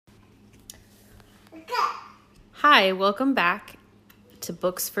Hi, welcome back to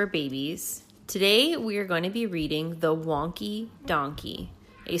Books for Babies. Today we are going to be reading The Wonky Donkey,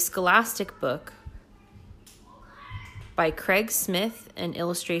 a scholastic book by Craig Smith and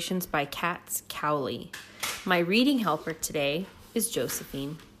illustrations by Katz Cowley. My reading helper today is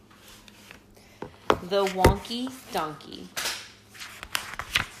Josephine. The Wonky Donkey.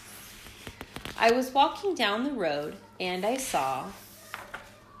 I was walking down the road and I saw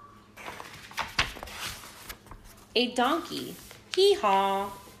a donkey, hee-haw,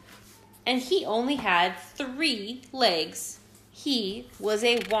 and he only had 3 legs. He was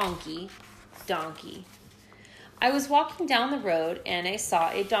a wonky donkey. I was walking down the road and I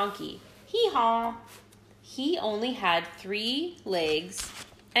saw a donkey, hee-haw. He only had 3 legs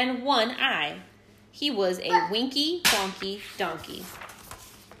and 1 eye. He was a winky, wonky donkey.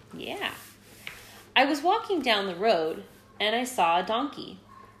 Yeah. I was walking down the road and I saw a donkey,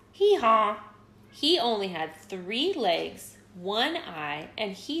 hee-haw. He only had 3 legs, 1 eye,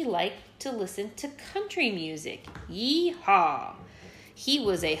 and he liked to listen to country music. Yee-haw! He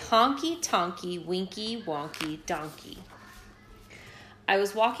was a honky-tonky, winky-wonky donkey. I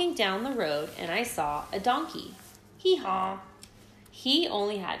was walking down the road and I saw a donkey. Hee-haw! He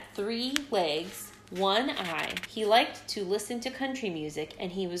only had 3 legs, 1 eye. He liked to listen to country music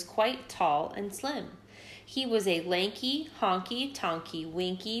and he was quite tall and slim. He was a lanky, honky-tonky,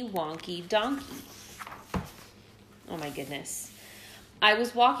 winky-wonky donkey. Oh my goodness. I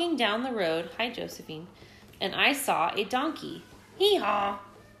was walking down the road, hi Josephine, and I saw a donkey. Hee-haw!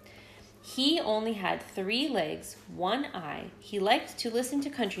 He only had 3 legs, 1 eye. He liked to listen to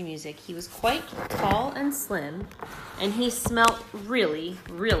country music. He was quite tall and slim, and he smelt really,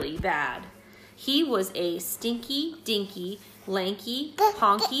 really bad. He was a stinky, dinky, lanky,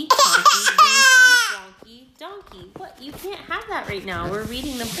 honky-tonky, winky, donkey. What? You can't have that right now. We're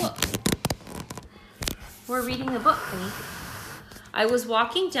reading the book. Honey. I was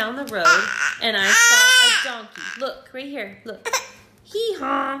walking down the road and I saw a donkey. Look, right here. Look.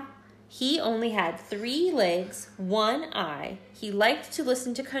 Hee-haw. He only had 3 legs, 1 eye. He liked to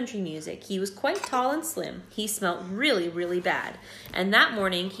listen to country music. He was quite tall and slim. He smelled really, really bad. And that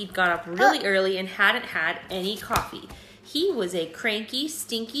morning, he'd got up really early and hadn't had any coffee. He was a cranky,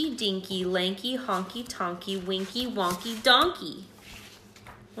 stinky, dinky, lanky, honky-tonky, winky-wonky donkey.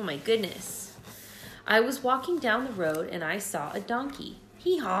 Oh my goodness. I was walking down the road and I saw a donkey.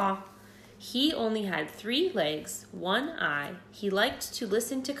 Hee-haw. He only had 3 legs, 1 eye. He liked to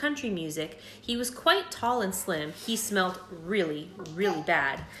listen to country music. He was quite tall and slim. He smelled really, really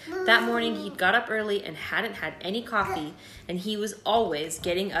bad. That morning he'd got up early and hadn't had any coffee, and he was always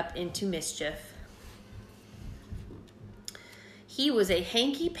getting up into mischief. He was a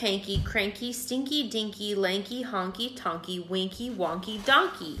hanky-panky, cranky, stinky, dinky, lanky, honky-tonky, winky-wonky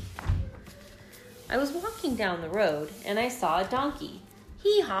donkey. I was walking down the road and I saw a donkey.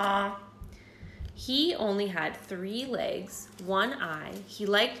 Hee-haw! He only had 3 legs, 1 eye. He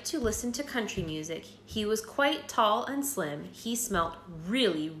liked to listen to country music. He was quite tall and slim. He smelt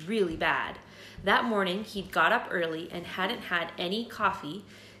really, really bad. That morning he'd got up early and hadn't had any coffee.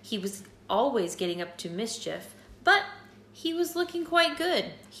 He was always getting up to mischief, but he was looking quite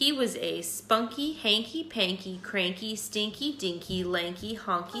good. He was a spunky, hanky-panky, cranky, stinky, dinky, lanky,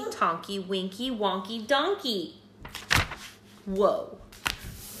 honky-tonky, winky-wonky donkey. Whoa.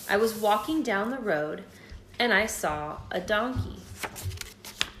 I was walking down the road and I saw a donkey.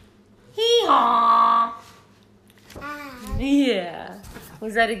 Hee-haw! Yeah.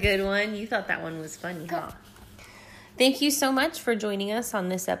 Was that a good one? You thought that one was funny, huh? Thank you so much for joining us on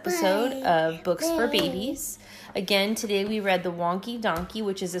this episode of Books for Babies. Again, today we read The Wonky Donkey,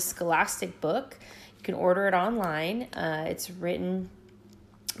 which is a scholastic book. You can order it online. It's written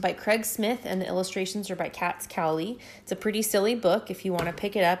by Craig Smith, and the illustrations are by Katz Cowley. It's a pretty silly book. If you want to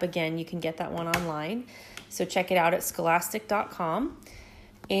pick it up, again, you can get that one online. So check it out at scholastic.com.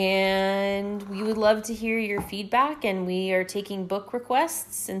 And we would love to hear your feedback, and we are taking book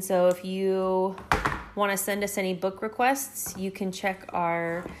requests. And so if you want to send us any book requests, you can check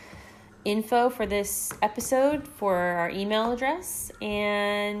our info for this episode for our email address.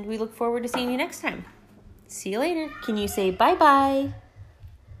 And we look forward to seeing you next time. See you later. Can you say bye-bye?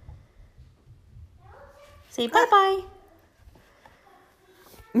 Say bye-bye.